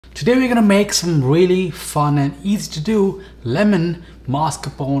Today we're gonna make some really fun and easy to do lemon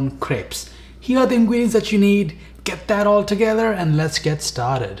mascarpone crepes. Here are the ingredients that you need. Get that all together and let's get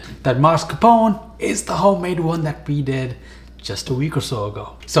started. That mascarpone is the homemade one that we did just a week or so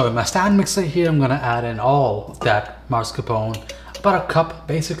ago. So in my stand mixer here, I'm gonna add in all of that mascarpone, about a cup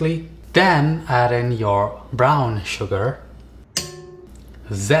basically. Then add in your brown sugar,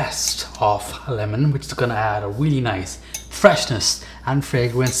 zest of lemon, which is gonna add a really nice freshness and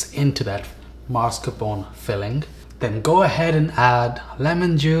fragrance into that mascarpone filling. Then go ahead and add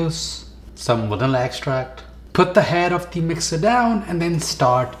lemon juice, some vanilla extract. Put the head of the mixer down and then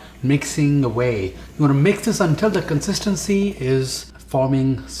start mixing away. You want to mix this until the consistency is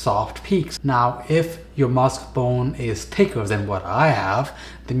forming soft peaks. Now, if your mascarpone is thicker than what I have,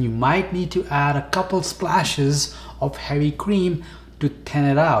 then you might need to add a couple splashes of heavy cream to thin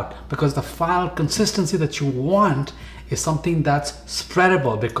it out, because the final consistency that you want is something that's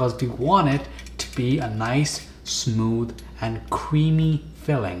spreadable, because we want it to be a nice, smooth and creamy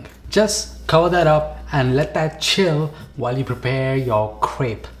filling. Just cover that up and let that chill while you prepare your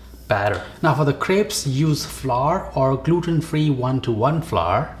crepe batter. Now for the crepes, use flour or gluten-free 1-to-1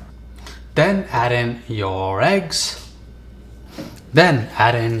 flour. Then add in your eggs. Then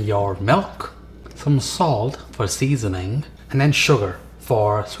add in your milk, some salt for seasoning, and then sugar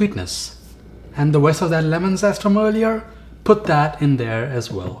for sweetness. And the rest of that lemon zest from earlier, put that in there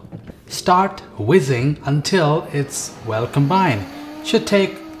as well. Start whizzing until it's well combined. Should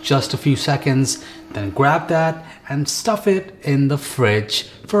take just a few seconds. Then grab that and stuff it in the fridge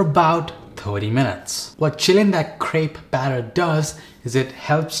for about 30 minutes. What chilling that crepe batter does is it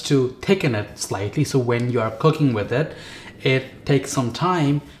helps to thicken it slightly, so when you are cooking with it, it takes some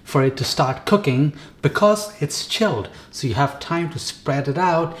time for it to start cooking because it's chilled. So you have time to spread it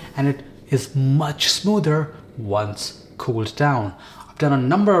out and it is much smoother once cooled down. I've done a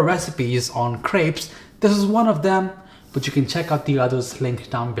number of recipes on crepes. This is one of them, but you can check out the others linked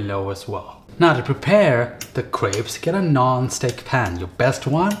down below as well. Now to prepare the crepes, get a non-stick pan, your best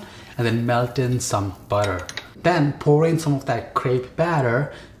one, and then melt in some butter. Then pour in some of that crepe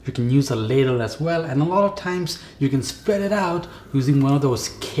batter. You can use a ladle as well, and a lot of times you can spread it out using one of those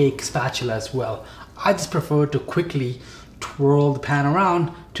cake spatula as well. I just prefer to quickly twirl the pan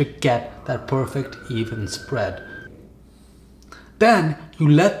around to get that perfect even spread. Then you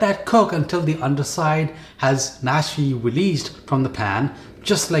let that cook until the underside has naturally released from the pan,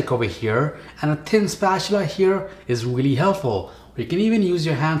 just like over here. And a thin spatula here is really helpful. You can even use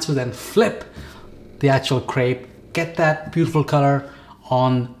your hands to then flip the actual crepe, get that beautiful color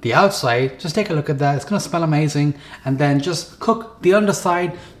on the outside. Just take a look at that, it's gonna smell amazing. And then just cook the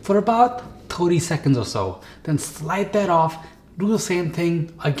underside for about 30 seconds or so. Then slide that off, do the same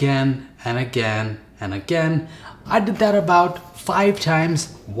thing again and again and again. I did that about 5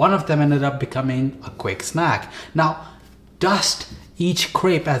 times. One of them ended up becoming a quick snack. Now, dust each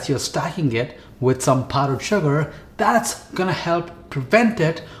crepe as you're stacking it with some powdered sugar. That's gonna help prevent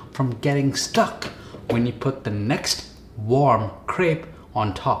it from getting stuck when you put the next warm crepe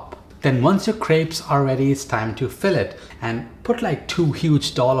on top. Then once your crepes are ready, it's time to fill it, and put like 2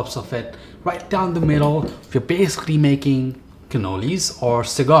 huge dollops of it right down the middle. You're basically making cannolis or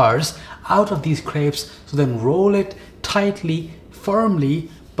cigars out of these crepes. So then roll it tightly, firmly,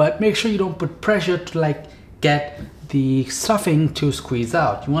 but make sure you don't put pressure to like get the stuffing to squeeze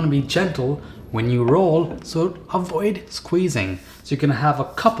out. You want to be gentle when you roll, so avoid squeezing. So you can have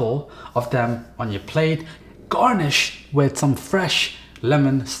a couple of them on your plate. Garnish with some fresh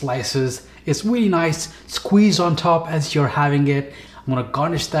lemon slices. It's really nice. Squeeze on top as you're having it. I'm gonna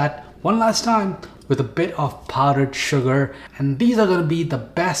garnish that one last time with a bit of powdered sugar. And these are gonna be the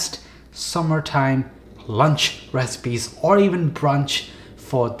best summertime lunch recipes or even brunch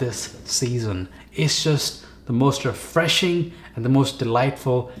for this season. It's just the most refreshing and the most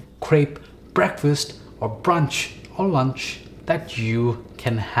delightful crepe breakfast or brunch or lunch that you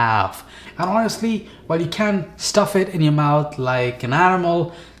can have. And honestly, while you can stuff it in your mouth like an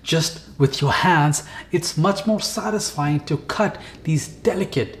animal just with your hands, it's much more satisfying to cut these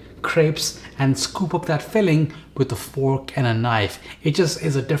delicate crepes and scoop up that filling with a fork and a knife. It just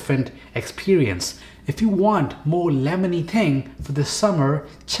is a different experience. If you want more lemony thing for this summer,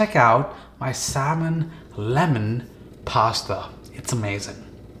 check out my salmon lemon pasta. It's amazing.